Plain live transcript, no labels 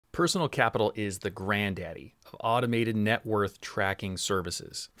Personal Capital is the granddaddy of automated net worth tracking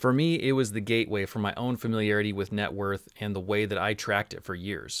services. For me, it was the gateway for my own familiarity with net worth and the way that I tracked it for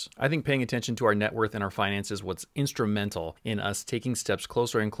years. I think paying attention to our net worth and our finances was instrumental in us taking steps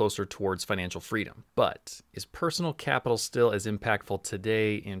closer and closer towards financial freedom. But is Personal Capital still as impactful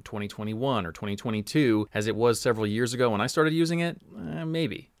today in 2021 or 2022 as it was several years ago when I started using it?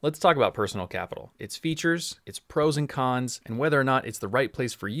 Maybe. Let's talk about Personal Capital, its features, its pros and cons, and whether or not it's the right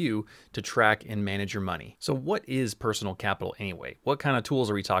place for you to track and manage your money. So what is Personal Capital anyway? What kind of tools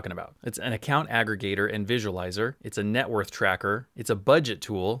are we talking about? It's an account aggregator and visualizer. It's a net worth tracker. It's a budget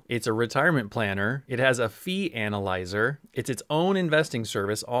tool. It's a retirement planner. It has a fee analyzer. It's its own investing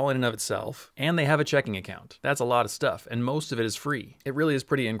service all in and of itself. And they have a checking account. That's a lot of stuff, and most of it is free. It really is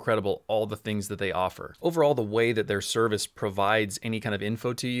pretty incredible, all the things that they offer. Overall, the way that their service provides any kind of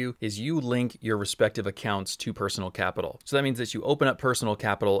info to you is you link your respective accounts to Personal Capital. So that means that you open up Personal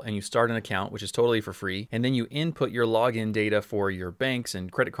Capital and you start an account, which is totally for free, and then you input your login data for your banks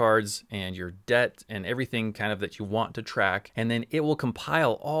and credit cards and your debt and everything kind of that you want to track, and then it will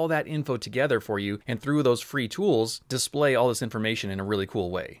compile all that info together for you, and through those free tools, display all this information in a really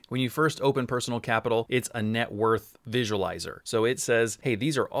cool way. When you first open Personal Capital, it's a net worth visualizer. So it says, hey,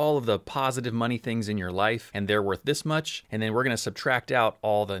 these are all of the positive money things in your life, and they're worth this much, and then we're going to subtract out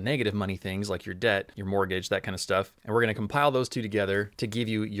all the negative money things like your debt, your mortgage, that kind of stuff, and we're going to compile those two together to give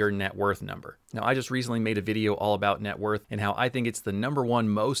you your net worth number. Now, I just recently made a video all about net worth and how I think it's the #1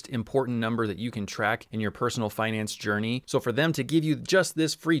 most important number that you can track in your personal finance journey. So for them to give you just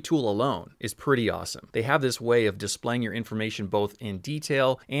this free tool alone is pretty awesome. They have this way of displaying your information both in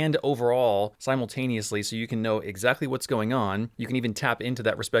detail and overall simultaneously, so you can know exactly what's going on. You can even tap into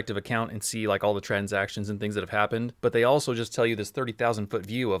that respective account and see like all the transactions and things that have happened. But they also just tell you this 30,000-foot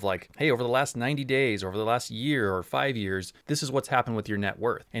view of like, hey, over the last 90 days, over the last year or 5 years, this is what's happened with your net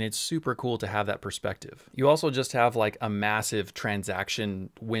worth. And it's super cool to have that perspective. You also just have like a massive transaction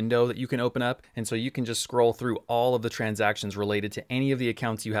window that you can open up. And so you can just scroll through all of the transactions related to any of the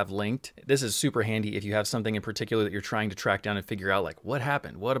accounts you have linked. This is super handy if you have something in particular that you're trying to track down and figure out like, what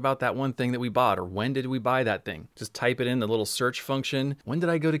happened? What about that one thing that we bought? Or when did we buy that thing? Just type it in the little search function. When did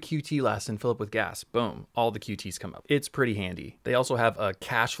I go to QT last and fill up with gas? Boom, all the QTs come up. It's pretty handy. They also have a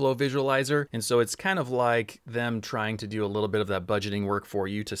cash flow visualizer. And so it's kind of like them trying to do a little bit of that budgeting work for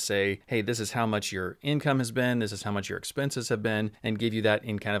you to say, hey, this is how much your income has been, this is how much your expenses have been, and give you that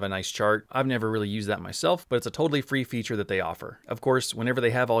in kind of a nice chart. I've never really used that myself, but it's a totally free feature that they offer. Of course, whenever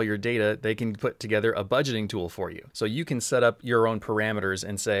they have all your data, they can put together a budgeting tool for you. So you can set up your own parameters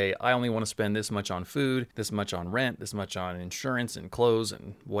and say, I only want to spend this much on food, this much on rent, this much on insurance and clothes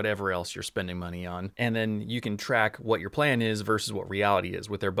and whatever else you're spending money on. And then you can track what your plan is versus what reality is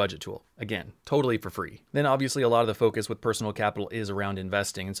with their budget tool. Again, totally for free. Then obviously a lot of the focus with Personal Capital is around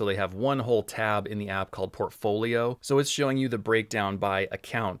investing. And so they have one whole tab in the app called Portfolio. So it's showing you the breakdown by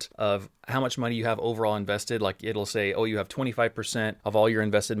account of how much money you have overall invested. Like it'll say, oh, you have 25% of all your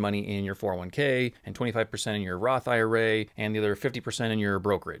invested money in your 401k and 25% in your Roth IRA and the other 50% in your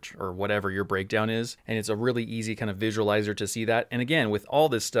brokerage or whatever your breakdown is. And it's a really easy kind of visualizer to see that. And again, with all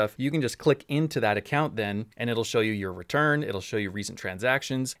this stuff, you can just click into that account then, and it'll show you your return. It'll show you recent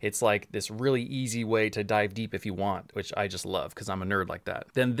transactions. It's like this really easy way to dive deep if you want, which I just love because I'm a nerd like that.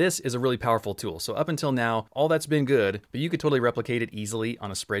 Then this is a really powerful tool. So up until now, all that's been good, but you could totally replicate it easily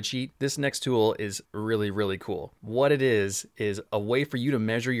on a spreadsheet. This next tool is really, really cool. What it is a way for you to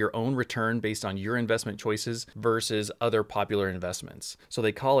measure your own return based on your investment choices versus other popular investments. So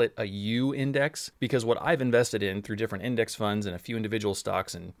they call it a U index because what I've invested in through different index funds and a few individual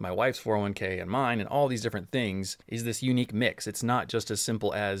stocks and my wife's 401k and mine and all these different things is this unique mix. It's not just as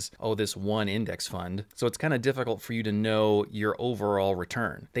simple as, oh, this one index fund. So it's kind of difficult for you to know your overall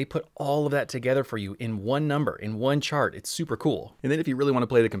return. They put all of that together for you in one number, in one chart. It's super cool. And then if you really want to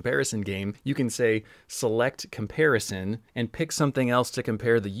play the comparison game, you can say select comparison and pick something else to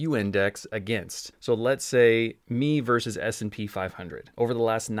compare the U index against. So let's say me versus S&P 500. Over the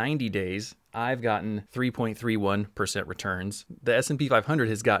last 90 days, I've gotten 3.31% returns. The S&P 500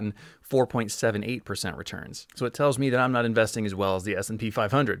 has gotten 4.78% returns. So it tells me that I'm not investing as well as the S&P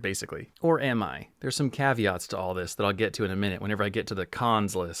 500, basically. Or am I? There's some caveats to all this that I'll get to in a minute whenever I get to the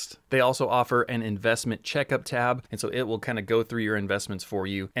cons list. They also offer an investment checkup tab, and so it will kind of go through your investments for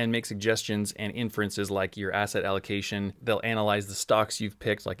you and make suggestions and inferences like your asset allocation. They'll analyze the stocks you've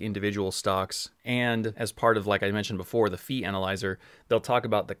picked, like individual stocks. And as part of, like I mentioned before, the fee analyzer, they'll talk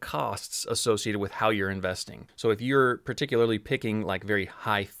about the costs associated with how you're investing. So if you're particularly picking like very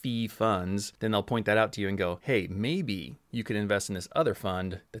high fee funds, then they'll point that out to you and go, hey, maybe you could invest in this other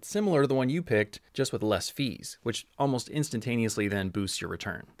fund that's similar to the one you picked, just with less fees, which almost instantaneously then boosts your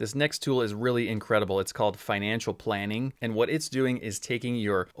return. This next tool is really incredible. It's called financial planning. And what it's doing is taking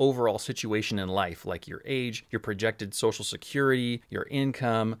your overall situation in life, like your age, your projected social security, your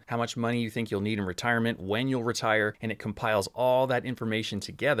income, how much money you think you'll need in retirement, when you'll retire, and it compiles all that information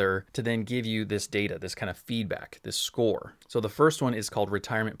together to then give you this data, this kind of feedback, this score. So the first one is called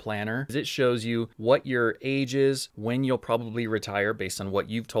Retirement Planner. It shows you what your age is, when you'll probably retire based on what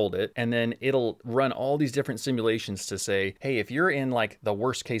you've told it, and then it'll run all these different simulations to say, hey, if you're in like the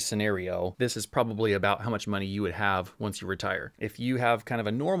worst case scenario, this is probably about how much money you would have once you retire. If you have kind of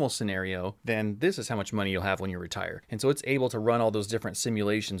a normal scenario, then this is how much money you'll have when you retire. And so it's able to run all those different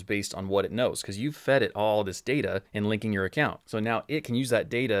simulations based on what it knows, because you've fed it all this data in linking your account. So now it can use that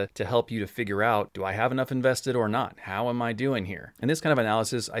data to help you to figure out, do I have enough invested or not? How am I doing here? And this kind of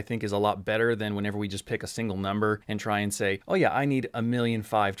analysis, I think, is a lot better than whenever we just pick a single number and try and say, oh yeah, I need $1.5 million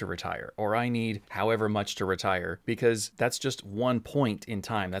to retire, or I need however much to retire, because that's just one point in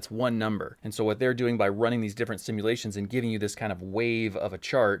time. That's one number. And so what they're doing by running these different simulations and giving you this kind of wave of a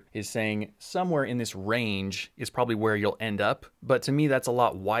chart is saying somewhere in this range is probably where you'll end up. But to me, that's a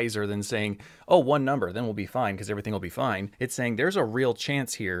lot wiser than saying, oh, one number, then we'll be fine because everything will be fine. It's saying there's a real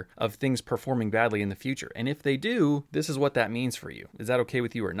chance here of things performing badly in the future. And if they do, this is what that means for you. Is that okay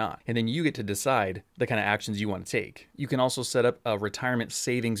with you or not? And then you get to decide the kind of actions you want to take. You can also set up a retirement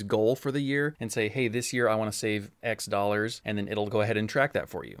savings goal for the year and say, hey, this year I want to save X dollars, and then it'll go ahead and track that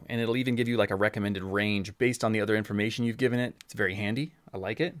for you. And it'll even give you like a recommended range based on the other information you've given it. It's very handy. I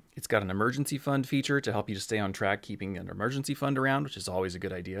like it. It's got an emergency fund feature to help you to stay on track keeping an emergency fund around, which is always a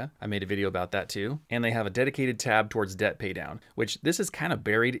good idea. I made a video about that too. And they have a dedicated tab towards debt paydown, which this is kind of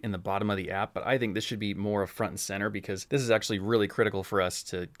buried in the bottom of the app, but I think this should be more front and center because this is actually really critical for us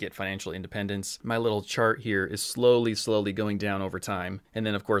to get financial independence. My little chart here is slowly going down over time. And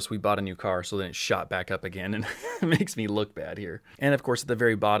then of course we bought a new car, so then it shot back up again and it makes me look bad here. And of course at the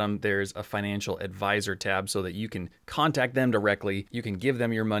very bottom, there's a financial advisor tab so that you can contact them directly. You can give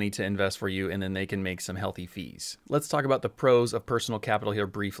them your money to invest for you, and then they can make some healthy fees. Let's talk about the pros of personal capital here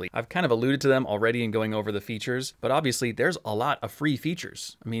briefly. I've kind of alluded to them already in going over the features, but obviously there's a lot of free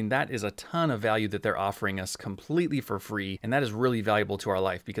features. I mean, that is a ton of value that they're offering us completely for free, and that is really valuable to our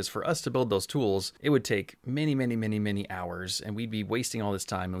life because for us to build those tools, it would take many hours, and we'd be wasting all this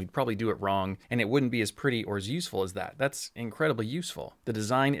time, and we'd probably do it wrong, and it wouldn't be as pretty or as useful as that. That's incredibly useful. The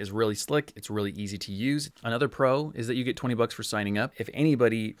design is really slick. It's really easy to use. Another pro is that you get 20 bucks for signing up. If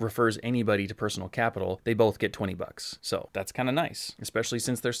anybody refers anybody to Personal Capital, they both get 20 bucks. So that's kind of nice, especially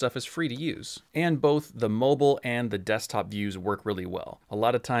since their stuff is free to use. And both the mobile and the desktop views work really well. A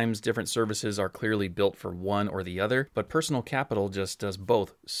lot of times different services are clearly built for one or the other, but Personal Capital just does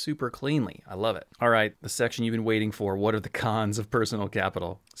both super cleanly. I love it. All right, the section you've been waiting for. What are the cons of Personal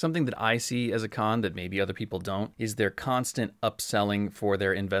Capital? Something that I see as a con that maybe other people don't is their constant upselling for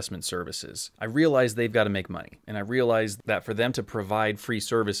their investment services. I realize they've got to make money, and I realize that for them to provide free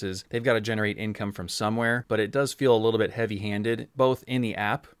services, they've got to generate income from somewhere, but it does feel a little bit heavy-handed, both in the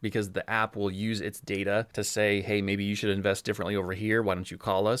app, because the app will use its data to say, hey, maybe you should invest differently over here, why don't you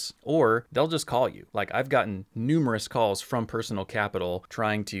call us? Or they'll just call you. Like I've gotten numerous calls from Personal Capital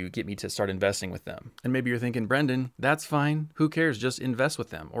trying to get me to start investing with them. And maybe you're thinking, Brendan, that's fine. Who cares? Just invest with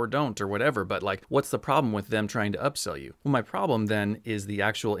them or don't or whatever. But like, what's the problem with them trying to upsell you? Well, my problem then is the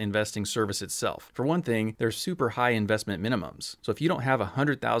actual investing service itself. For one thing, there's super high investment minimums. So if you don't have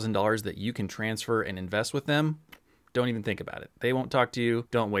 $100,000 that you can transfer and invest with them, don't even think about it. They won't talk to you.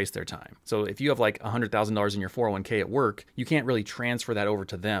 Don't waste their time. So if you have like $100,000 in your 401k at work, you can't really transfer that over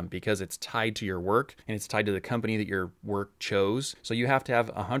to them because it's tied to your work and it's tied to the company that your work chose. So you have to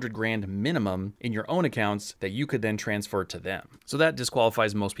have $100,000 minimum in your own accounts that you could then transfer to them. So that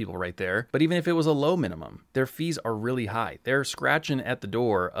disqualifies most people right there. But even if it was a low minimum, their fees are really high. They're scratching at the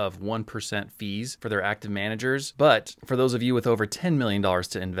door of 1% fees for their active managers. But for those of you with over $10 million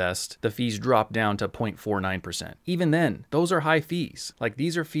to invest, the fees drop down to 0.49%. Even then, those are high fees. Like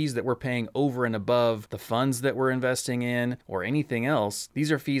these are fees that we're paying over and above the funds that we're investing in or anything else.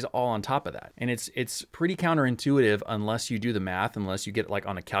 These are fees all on top of that. And it's pretty counterintuitive unless you do the math, unless you get like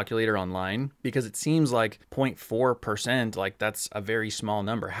on a calculator online, because it seems like 0.4%, like that's a very small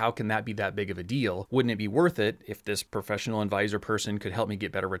number. How can that be that big of a deal? Wouldn't it be worth it if this professional advisor person could help me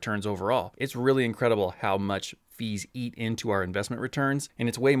get better returns overall? It's really incredible how much fees eat into our investment returns, and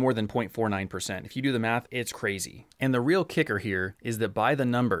it's way more than 0.49%. If you do the math, it's crazy. And the real kicker here is that by the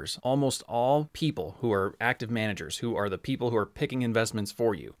numbers, almost all people who are active managers, who are the people who are picking investments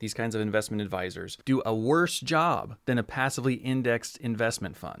for you, these kinds of investment advisors, do a worse job than a passively indexed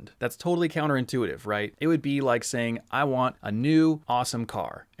investment fund. That's totally counterintuitive, right? It would be like saying, I want a new, awesome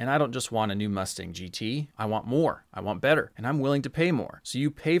car. And I don't just want a new Mustang GT. I want more. I want better. And I'm willing to pay more. So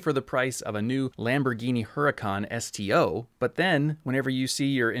you pay for the price of a new Lamborghini Huracan STO, but then whenever you see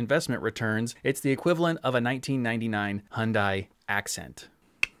your investment returns, it's the equivalent of a 1999 Hyundai Accent.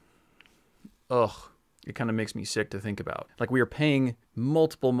 Ugh. It kind of makes me sick to think about. Like, we are paying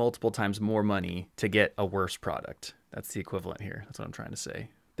multiple times more money to get a worse product. That's the equivalent here. That's what I'm trying to say.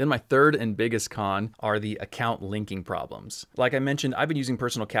 Then my third and biggest con are the account linking problems. Like I mentioned, I've been using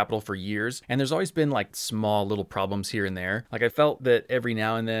Personal Capital for years, and there's always been like small little problems here and there. Like I felt that every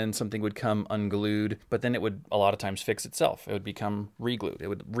now and then something would come unglued, but then it would a lot of times fix itself. It would become reglued. It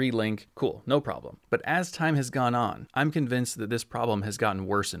would relink. Cool, no problem. But as time has gone on, I'm convinced that this problem has gotten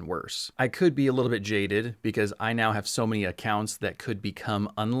worse and worse. I could be a little bit jaded because I now have so many accounts that could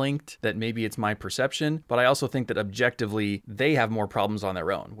become unlinked that maybe it's my perception, but I also think that objectively they have more problems on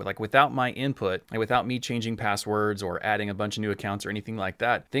their own. Like without my input and without me changing passwords or adding a bunch of new accounts or anything like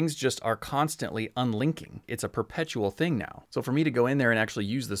that, things just are constantly unlinking. It's a perpetual thing now. So for me to go in there and actually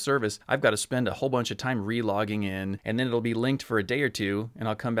use the service, I've got to spend a whole bunch of time re-logging in, and then it'll be linked for a day or two, and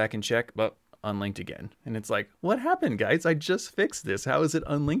I'll come back and check, but unlinked again. And it's like, what happened, guys? I just fixed this. How is it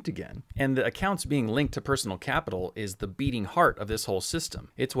unlinked again? And the accounts being linked to Personal Capital is the beating heart of this whole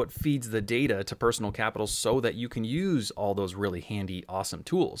system. It's what feeds the data to Personal Capital so that you can use all those really handy, awesome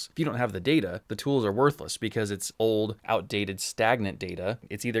tools. If you don't have the data, the tools are worthless because it's old, outdated, stagnant data.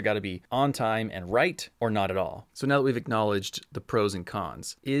 It's either got to be on time and right or not at all. So now that we've acknowledged the pros and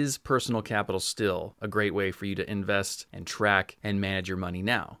cons, is Personal Capital still a great way for you to invest and track and manage your money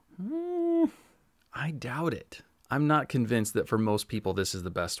now? I doubt it. I'm not convinced that for most people this is the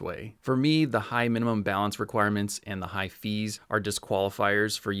best way. For me, the high minimum balance requirements and the high fees are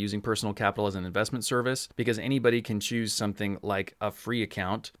disqualifiers for using Personal Capital as an investment service, because anybody can choose something like a free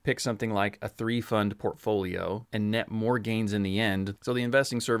account, pick something like a 3-fund portfolio, and net more gains in the end, so the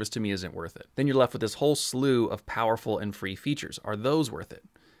investing service to me isn't worth it. Then you're left with this whole slew of powerful and free features. Are those worth it?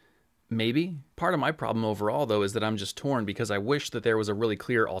 Maybe. Part of my problem overall, though, is that I'm just torn because I wish that there was a really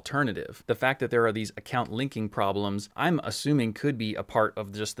clear alternative. The fact that there are these account linking problems, I'm assuming could be a part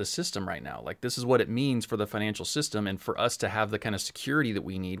of just the system right now. Like, this is what it means for the financial system and for us to have the kind of security that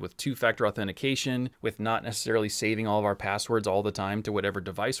we need with 2-factor authentication, with not necessarily saving all of our passwords all the time to whatever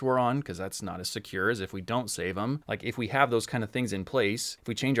device we're on, because that's not as secure as if we don't save them. Like, if we have those kind of things in place, if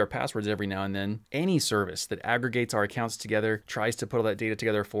we change our passwords every now and then, any service that aggregates our accounts together, tries to put all that data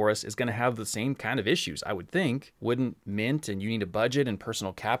together for us, is going to have the same kind of issues, I would think. Wouldn't Mint and You Need a Budget and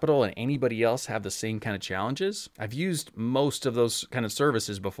Personal Capital and anybody else have the same kind of challenges? I've used most of those kind of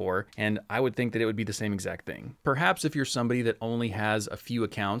services before, and I would think that it would be the same exact thing. Perhaps if you're somebody that only has a few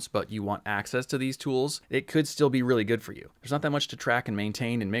accounts, but you want access to these tools, it could still be really good for you. There's not that much to track and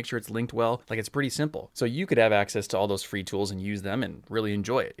maintain and make sure it's linked well. Like, it's pretty simple. So you could have access to all those free tools and use them and really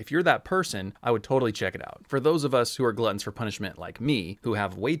enjoy it. If you're that person, I would totally check it out. For those of us who are gluttons for punishment like me, who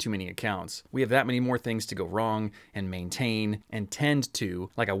have way too many accounts, we have that many more things to go wrong and maintain and tend to,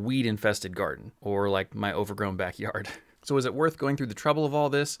 like a weed-infested garden or like my overgrown backyard. So is it worth going through the trouble of all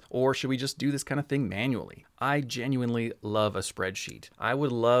this, or should we just do this kind of thing manually? I genuinely love a spreadsheet. I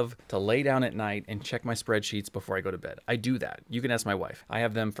would love to lay down at night and check my spreadsheets before I go to bed. I do that. You can ask my wife. I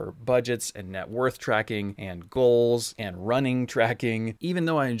have them for budgets and net worth tracking and goals and running tracking. Even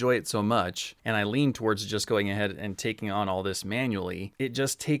though I enjoy it so much and I lean towards just going ahead and taking on all this manually, it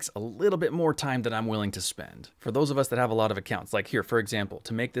just takes a little bit more time than I'm willing to spend. For those of us that have a lot of accounts, like here, for example,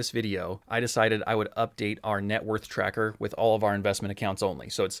 to make this video, I decided I would update our net worth tracker with all of our investment accounts only.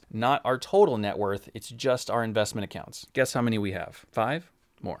 So it's not our total net worth, it's just our investment accounts. Guess how many we have? 5?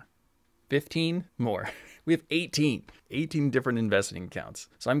 More. 15? More. We have 18 different investing accounts.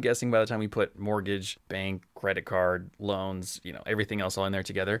 So I'm guessing by the time we put mortgage, bank, credit card, loans, everything else all in there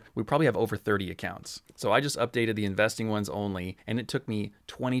together, we probably have over 30 accounts. So I just updated the investing ones only, and it took me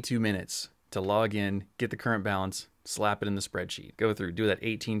 22 minutes to log in, get the current balance, slap it in the spreadsheet, go through, do that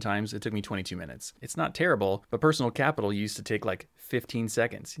 18 times. It took me 22 minutes. It's not terrible, but Personal Capital used to take like 15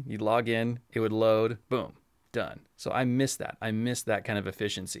 seconds. You'd log in, it would load, boom, done. So I miss that. I miss that kind of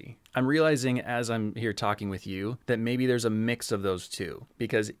efficiency. I'm realizing as I'm here talking with you that maybe there's a mix of those two,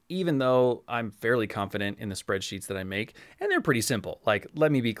 because even though I'm fairly confident in the spreadsheets that I make, and they're pretty simple, like,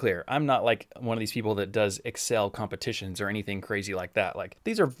 let me be clear, I'm not like one of these people that does Excel competitions or anything crazy like that. Like,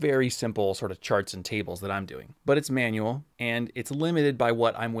 these are very simple sort of charts and tables that I'm doing, but it's manual and it's limited by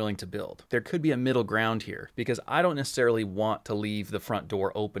what I'm willing to build. There could be a middle ground here, because I don't necessarily want to leave the front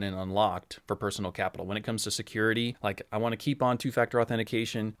door open and unlocked for personal capital. When it comes to security, like, I want to keep on two-factor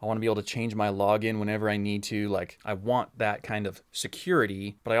authentication. I want to be able to change my login whenever I need to. Like, I want that kind of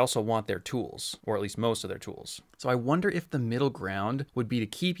security, but I also want their tools, or at least most of their tools. So I wonder if the middle ground would be to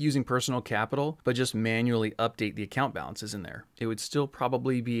keep using personal capital, but just manually update the account balances in there. It would still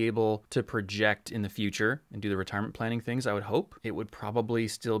probably be able to project in the future and do the retirement planning things, I would hope. It would probably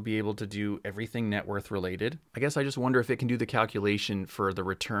still be able to do everything net worth related. I guess I just wonder if it can do the calculation for the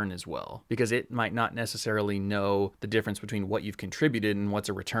return as well, because it might not necessarily know the difference between what you've contributed and what's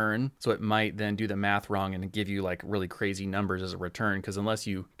a return. So it might then do the math wrong and give you like really crazy numbers as a return, because unless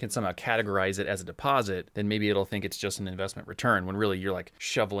you can somehow categorize it as a deposit, then maybe it'll think it's just an investment return when really you're like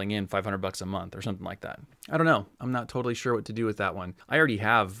shoveling in $500 a month or something like that. I don't know. I'm not totally sure what to do with that one. I already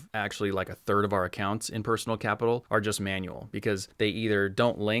have actually like a third of our accounts in personal capital are just manual, because they either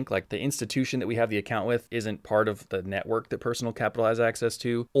don't link, like the institution that we have the account with isn't part of the network that personal capital has access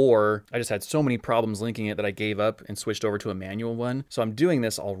to, or I just had so many problems linking it that I gave up and switched over to a manual one. So I'm doing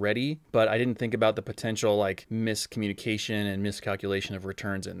this already, but I didn't think about the potential like miscommunication and miscalculation of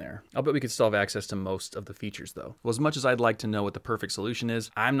returns in there. I'll bet we could still have access to most of the features though. Well, as much as I'd like to know what the perfect solution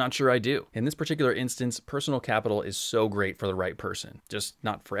is, I'm not sure I do. In this particular instance, personal capital is so great for the right person, just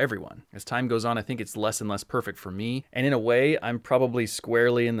not for everyone. As time goes on, I think it's less and less perfect for me. And in a way, I'm probably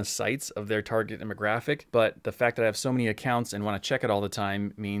squarely in the sights of their target demographic, but the fact that I have so many accounts and want to check it all the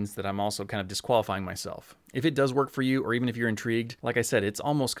time means that I'm also kind of disqualifying myself. If it does work for you, or even if you're intrigued, like I said, it's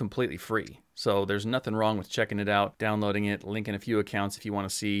almost completely free. So there's nothing wrong with checking it out, downloading it, linking a few accounts if you want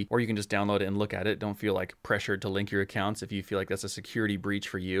to see, or you can just download it and look at it. Don't feel like pressured to link your accounts if you feel like that's a security breach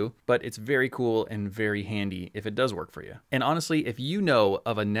for you. But it's very cool and very handy if it does work for you. And honestly, if you know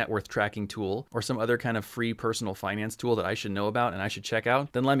of a net worth tracking tool or some other kind of free personal finance tool that I should know about and I should check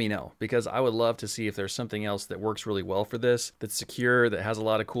out, then let me know, because I would love to see if there's something else that works really well for this, that's secure, that has a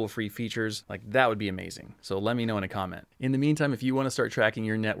lot of cool free features. Like, that would be amazing. So let me know in a comment. In the meantime, if you want to start tracking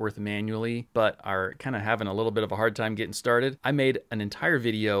your net worth manually, but are kind of having a little bit of a hard time getting started, I made an entire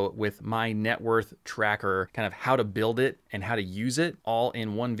video with my net worth tracker, kind of how to build it and how to use it all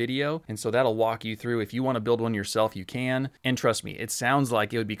in one video. And so that'll walk you through. If you want to build one yourself, you can. And trust me, it sounds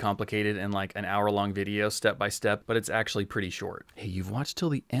like it would be complicated and like an hour-long video step by step, but it's actually pretty short. Hey, you've watched till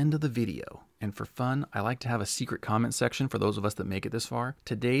the end of the video. And for fun, I like to have a secret comment section for those of us that make it this far.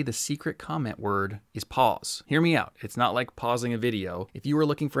 Today, the secret comment word is pause. Hear me out. It's not like pausing a video. If you were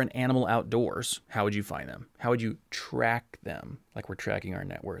looking for an animal outdoors, how would you find them? How would you track them? Like we're tracking our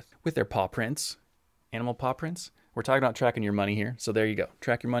net worth. With their paw prints, animal paw prints. We're talking about tracking your money here. So there you go.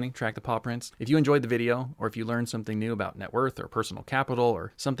 Track your money, track the paw prints. If you enjoyed the video, or if you learned something new about net worth or personal capital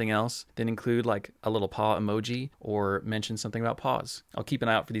or something else, then include like a little paw emoji or mention something about paws. I'll keep an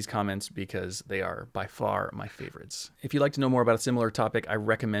eye out for these comments because they are by far my favorites. If you'd like to know more about a similar topic, I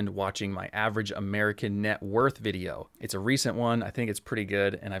recommend watching my average American net worth video. It's a recent one. I think it's pretty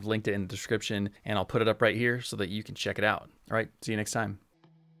good, and I've linked it in the description, and I'll put it up right here so that you can check it out. All right, see you next time.